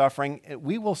at our suffering,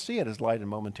 we will see it as light and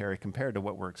momentary compared to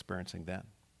what we're experiencing then.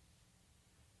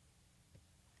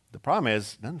 The problem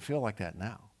is, it doesn't feel like that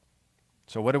now.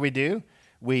 So what do?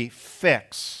 We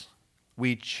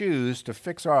choose to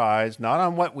fix our eyes not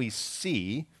on what we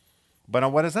see, but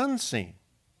on what is unseen.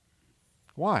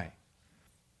 Why?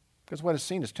 Because what is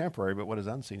seen is temporary, but what is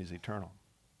unseen is eternal.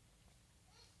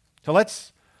 So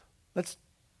let's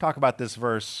talk about this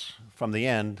verse from the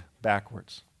end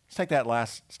backwards. Let's take that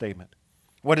last statement.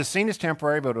 What is seen is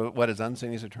temporary, but what is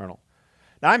unseen is eternal.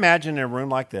 Now I imagine in a room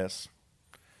like this,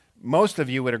 most of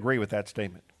you would agree with that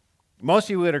statement. Most of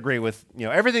you would agree with,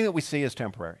 everything that we see is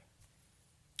temporary.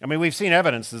 I mean, we've seen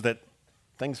evidences that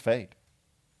things fade.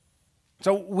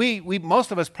 So we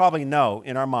most of us probably know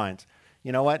in our minds,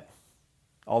 you know what?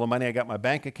 All the money I got in my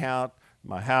bank account,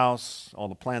 my house, all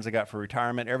the plans I got for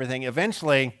retirement, everything.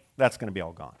 Eventually, that's going to be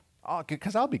all gone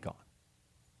because I'll be gone.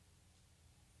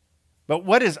 But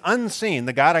what is unseen,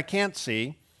 the God I can't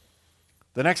see,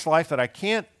 the next life that I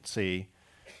can't see,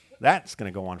 that's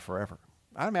going to go on forever.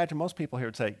 I imagine most people here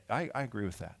would say, I agree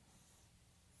with that.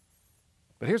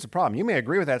 But here's the problem. You may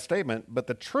agree with that statement, but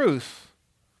the truth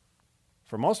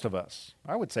for most of us,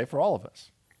 I would say for all of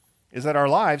us, is that our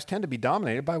lives tend to be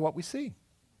dominated by what we see.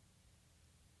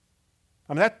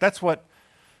 I mean, that's what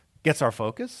gets our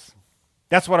focus.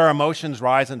 That's what our emotions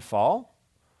rise and fall.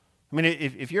 I mean,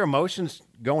 if your emotions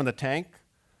go in the tank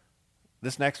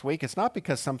this next week, it's not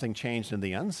because something changed in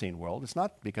the unseen world. It's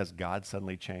not because God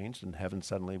suddenly changed and heaven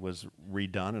suddenly was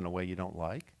redone in a way you don't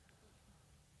like.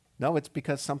 No, it's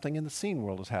because something in the seen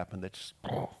world has happened that's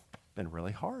been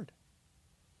really hard.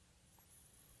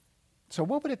 So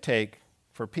what would it take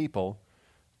for people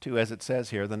to, as it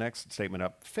says here, the next statement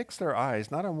up, fix their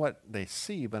eyes not on what they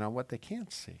see, but on what they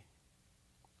can't see?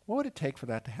 What would it take for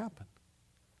that to happen?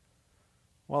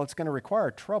 Well, it's going to require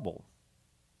trouble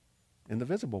in the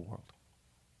visible world,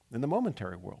 in the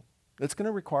momentary world. It's going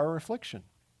to require affliction.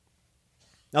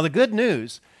 Now, the good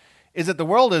news is that the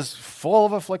world is full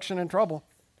of affliction and trouble,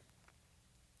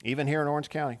 even here in Orange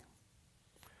County.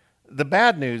 The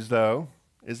bad news, though,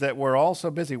 is that we're all so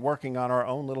busy working on our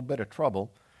own little bit of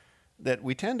trouble that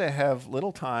we tend to have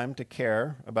little time to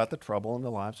care about the trouble in the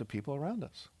lives of people around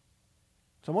us.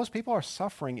 So most people are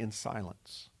suffering in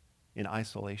silence, in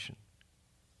isolation.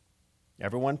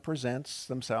 Everyone presents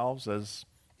themselves as,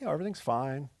 everything's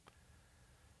fine.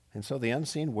 And so the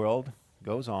unseen world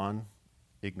goes on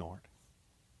ignored.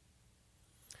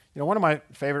 One of my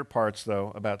favorite parts,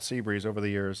 though, about Seabreeze over the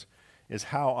years is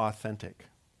how authentic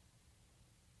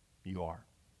you are.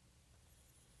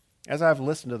 As I've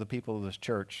listened to the people of this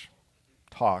church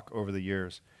talk over the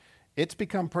years, it's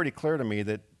become pretty clear to me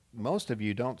that most of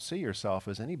you don't see yourself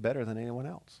as any better than anyone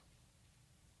else.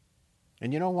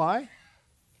 And you know why?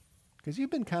 Because you've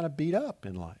been kind of beat up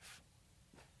in life.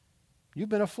 You've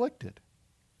been afflicted.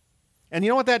 And you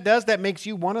know what that does? That makes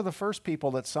you one of the first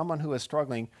people that someone who is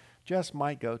struggling just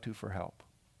might go to for help.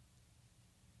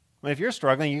 I mean, if you're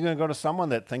struggling, you're going to go to someone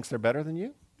that thinks they're better than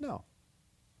you? No.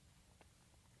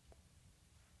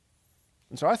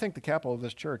 And so I think the capital of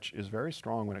this church is very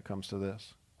strong when it comes to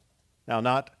this. Now,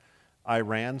 not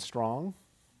Iran strong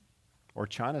or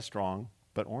China strong,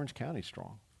 but Orange County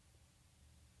strong.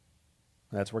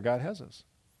 That's where God has us.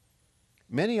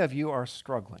 Many of you are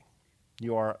struggling.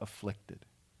 You are afflicted.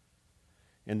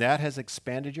 And that has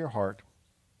expanded your heart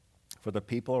for the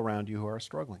people around you who are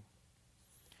struggling.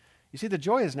 You see, the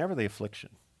joy is never the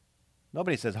affliction.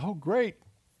 Nobody says, oh, great,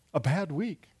 a bad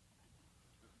week.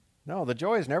 No, the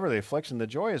joy is never the affliction. The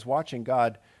joy is watching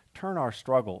God turn our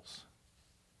struggles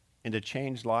into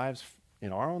changed lives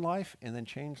in our own life and then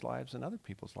change lives in other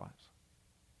people's lives.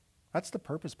 That's the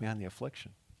purpose behind the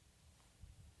affliction.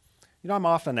 I'm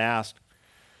often asked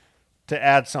to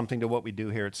add something to what we do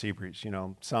here at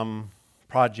Seabreeze, some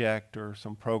project or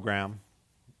some program.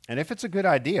 And if it's a good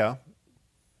idea,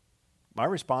 my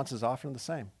response is often the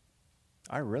same.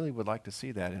 I really would like to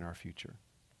see that in our future.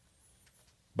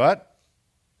 But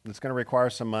it's going to require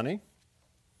some money.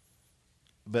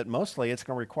 But mostly it's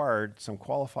going to require some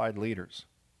qualified leaders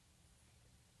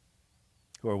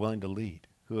who are willing to lead,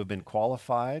 who have been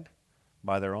qualified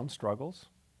by their own struggles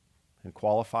and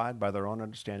qualified by their own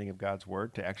understanding of God's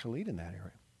word to actually lead in that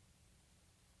area.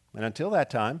 And until that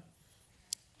time,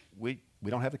 we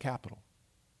don't have the capital.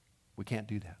 We can't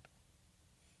do that.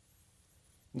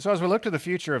 And so as we look to the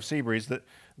future of Seabreeze,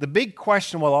 the big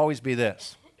question will always be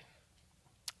this: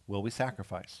 will we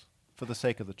sacrifice for the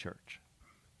sake of the church?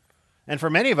 And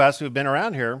for many of us who've been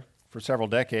around here for several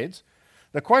decades,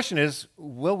 the question is,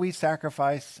 will we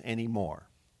sacrifice any more?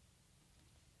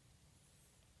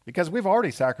 Because we've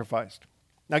already sacrificed.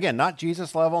 Now again, not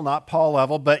Jesus level, not Paul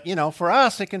level, but for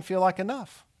us it can feel like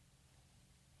enough.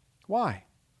 Why?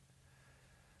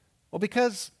 Well,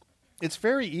 because it's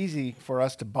very easy for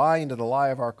us to buy into the lie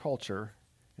of our culture,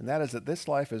 and that is that this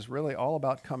life is really all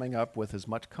about coming up with as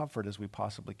much comfort as we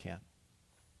possibly can.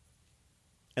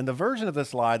 And the version of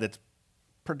this lie that's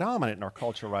predominant in our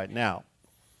culture right now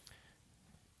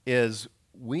is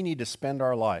we need to spend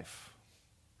our life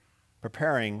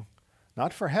preparing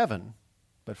not for heaven,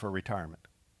 but for retirement.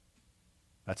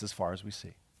 That's as far as we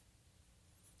see.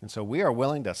 And so we are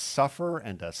willing to suffer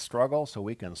and to struggle so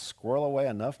we can squirrel away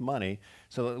enough money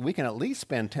so that we can at least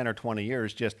spend 10 or 20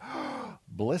 years just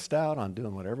blissed out on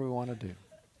doing whatever we want to do.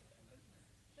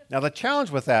 Now the challenge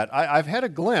with that, I've had a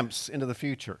glimpse into the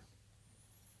future.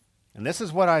 And this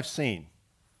is what I've seen.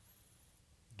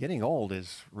 Getting old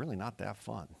is really not that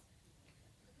fun.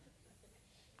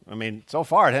 I mean, so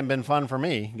far it hasn't been fun for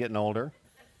me getting older.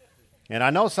 And I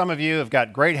know some of you have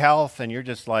got great health and you're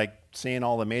just like seeing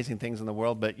all the amazing things in the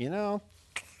world, but you know,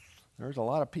 there's a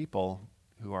lot of people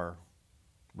who are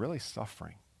really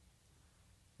suffering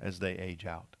as they age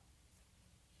out.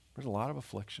 There's a lot of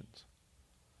afflictions.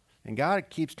 And God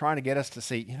keeps trying to get us to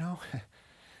see, you know,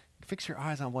 fix your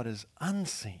eyes on what is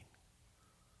unseen.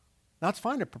 Now, it's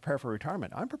fine to prepare for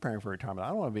retirement. I'm preparing for retirement. I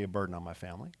don't want to be a burden on my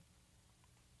family.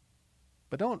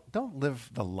 But don't live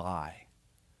the lie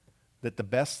that the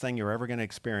best thing you're ever going to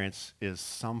experience is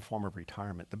some form of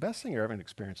retirement. The best thing you're ever going to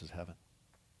experience is heaven.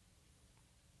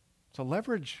 So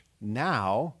leverage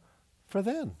now for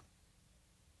then,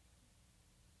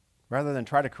 rather than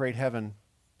try to create heaven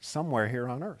somewhere here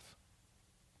on earth.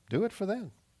 Do it for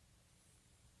then.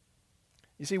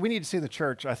 You see, we need to see the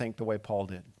church, I think, the way Paul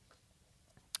did.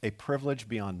 A privilege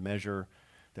beyond measure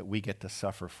that we get to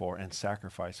suffer for and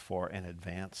sacrifice for and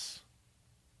advance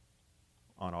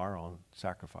on our own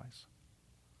sacrifice.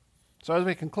 So as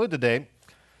we conclude today,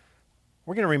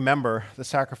 we're going to remember the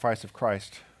sacrifice of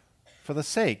Christ for the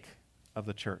sake of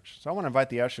the church. So I want to invite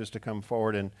the ushers to come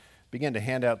forward and begin to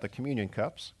hand out the communion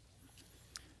cups.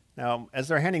 Now, as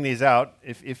they're handing these out,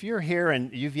 if you're here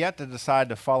and you've yet to decide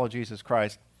to follow Jesus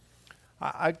Christ,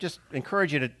 I just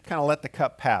encourage you to kind of let the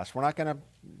cup pass. We're not going to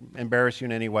embarrass you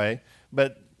in any way,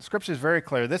 but Scripture is very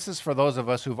clear. This is for those of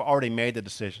us who've already made the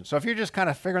decision. So if you're just kind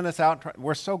of figuring this out,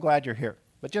 we're so glad you're here,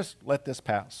 but just let this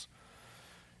pass.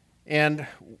 And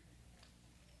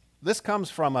this comes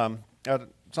from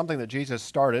something that Jesus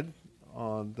started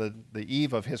on the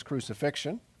eve of his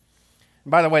crucifixion.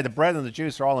 And by the way, the bread and the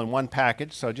juice are all in one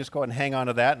package, so just go ahead and hang on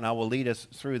to that, and I will lead us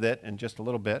through that in just a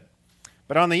little bit.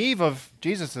 But on the eve of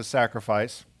Jesus'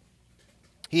 sacrifice,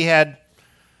 he had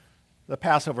the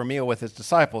Passover meal with his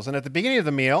disciples. And at the beginning of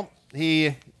the meal,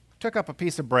 he took up a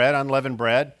piece of bread, unleavened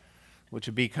bread, which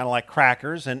would be kind of like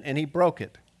crackers, and he broke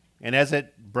it. And as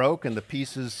it broke and the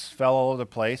pieces fell all over the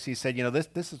place, he said, you know,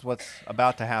 this is what's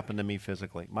about to happen to me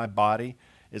physically. My body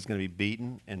is going to be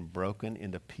beaten and broken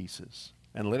into pieces.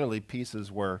 And literally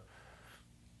pieces were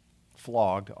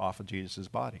flogged off of Jesus'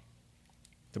 body.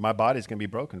 So my body is going to be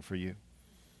broken for you.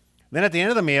 Then at the end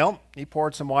of the meal, he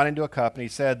poured some wine into a cup, and he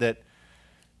said that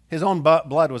his own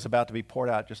blood was about to be poured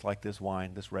out just like this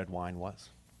wine, this red wine was.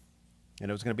 And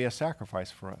it was going to be a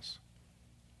sacrifice for us.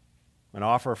 An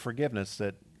offer of forgiveness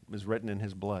that was written in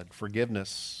his blood,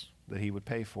 forgiveness that he would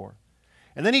pay for.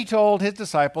 And then he told his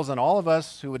disciples and all of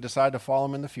us who would decide to follow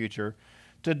him in the future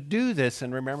to do this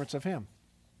in remembrance of him.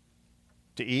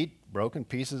 To eat broken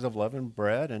pieces of leavened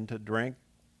bread and to drink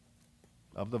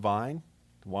of the wine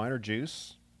or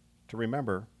juice, to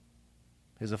remember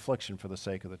his affliction for the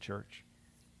sake of the church.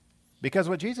 Because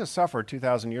what Jesus suffered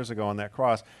 2,000 years ago on that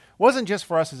cross wasn't just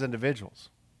for us as individuals.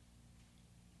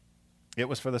 It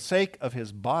was for the sake of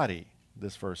his body,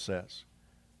 this verse says,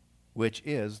 which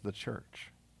is the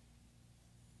church.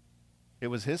 It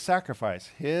was his sacrifice,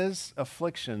 his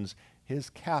afflictions, his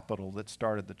capital that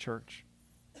started the church.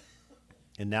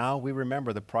 And now we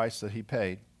remember the price that he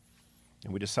paid,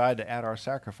 and we decide to add our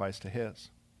sacrifice to his.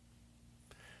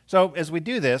 So as we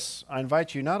do this, I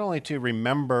invite you not only to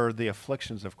remember the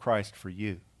afflictions of Christ for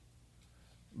you,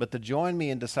 but to join me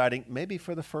in deciding, maybe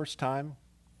for the first time,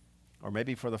 or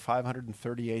maybe for the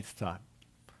 538th time,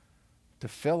 to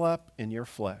fill up in your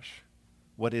flesh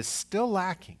what is still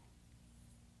lacking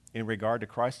in regard to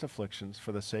Christ's afflictions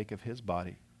for the sake of his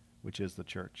body, which is the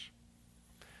church.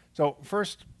 So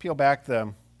first, peel back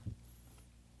the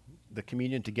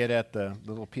communion to get at the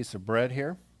little piece of bread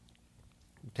here.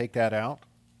 Take that out.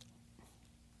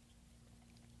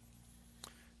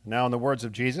 Now, in the words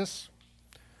of Jesus,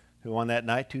 who on that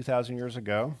night 2,000 years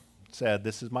ago said,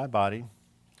 "This is my body,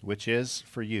 which is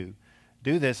for you.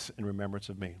 Do this in remembrance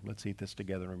of me." Let's eat this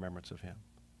together in remembrance of him.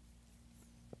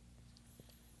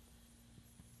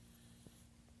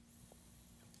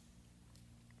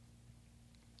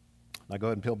 Now go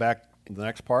ahead and peel back the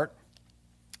next part.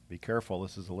 Be careful,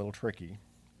 this is a little tricky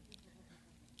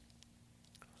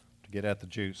to get at the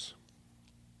juice.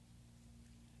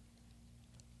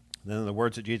 And then the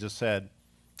words that Jesus said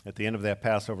at the end of that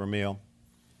Passover meal,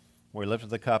 where he lifted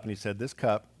the cup and he said, "This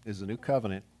cup is the new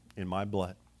covenant in my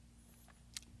blood.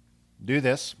 Do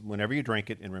this whenever you drink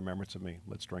it in remembrance of me."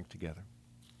 Let's drink together.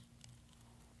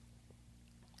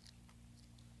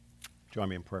 Join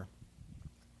me in prayer.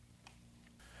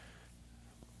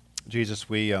 Jesus,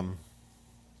 we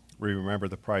remember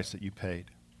the price that you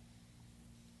paid.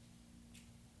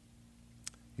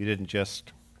 You didn't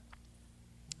just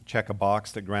check a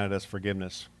box that granted us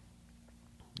forgiveness.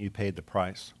 You paid the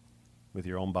price with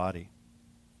your own body.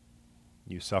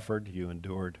 You suffered, you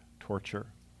endured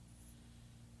torture.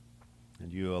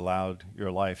 and you allowed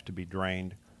your life to be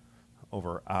drained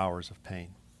over hours of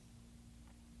pain.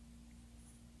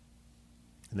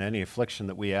 And any affliction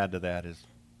that we add to that is,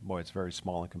 boy, it's very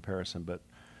small in comparison, but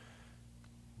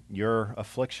your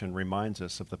affliction reminds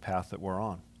us of the path that we're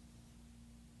on.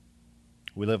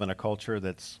 We live in a culture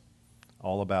that's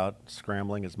all about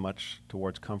scrambling as much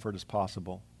towards comfort as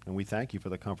possible, and we thank you for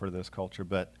the comfort of this culture,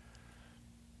 but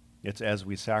it's as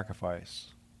we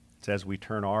sacrifice, it's as we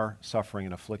turn our suffering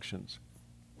and afflictions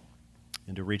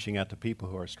into reaching out to people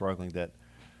who are struggling that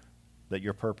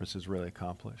your purpose is really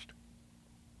accomplished.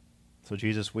 So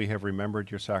Jesus, we have remembered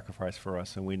your sacrifice for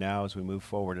us, and we now, as we move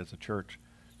forward as a church,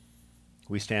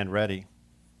 we stand ready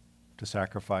to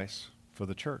sacrifice for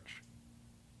the church.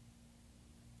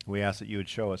 We ask that you would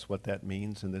show us what that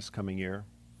means in this coming year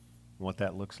and what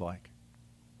that looks like.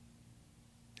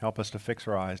 Help us to fix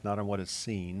our eyes not on what is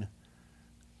seen,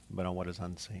 but on what is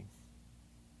unseen.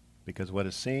 Because what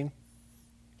is seen,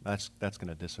 that's going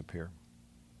to disappear.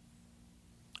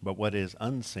 But what is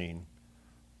unseen,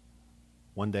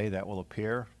 one day that will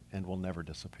appear and will never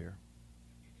disappear.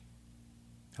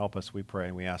 Help us, we pray,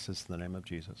 and we ask this in the name of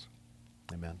Jesus.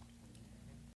 Amen.